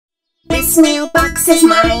This mailbox is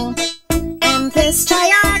mine, and this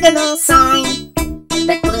triagonal sign.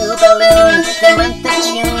 That blue balloon, the month of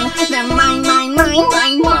June, they're mine, mine, mine,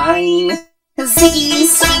 mine, mine.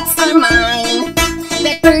 Ziggy's sweets are mine,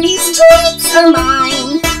 that birdie's treats are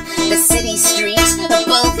mine. The city streets,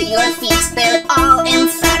 both your feet, they're all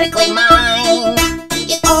emphatically mine.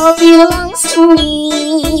 It all belongs to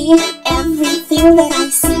me, everything that I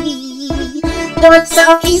see. North,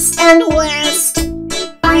 south, east, and west,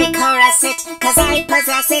 I caress it, 'cause I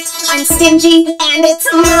possess it. I'm stingy, and it's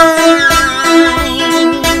mine.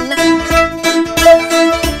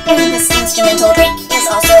 And this instrumental break is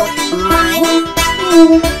also mine.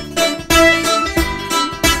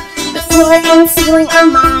 The floor and ceiling are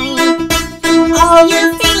mine. All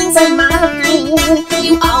your feelings are mine.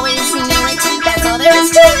 You always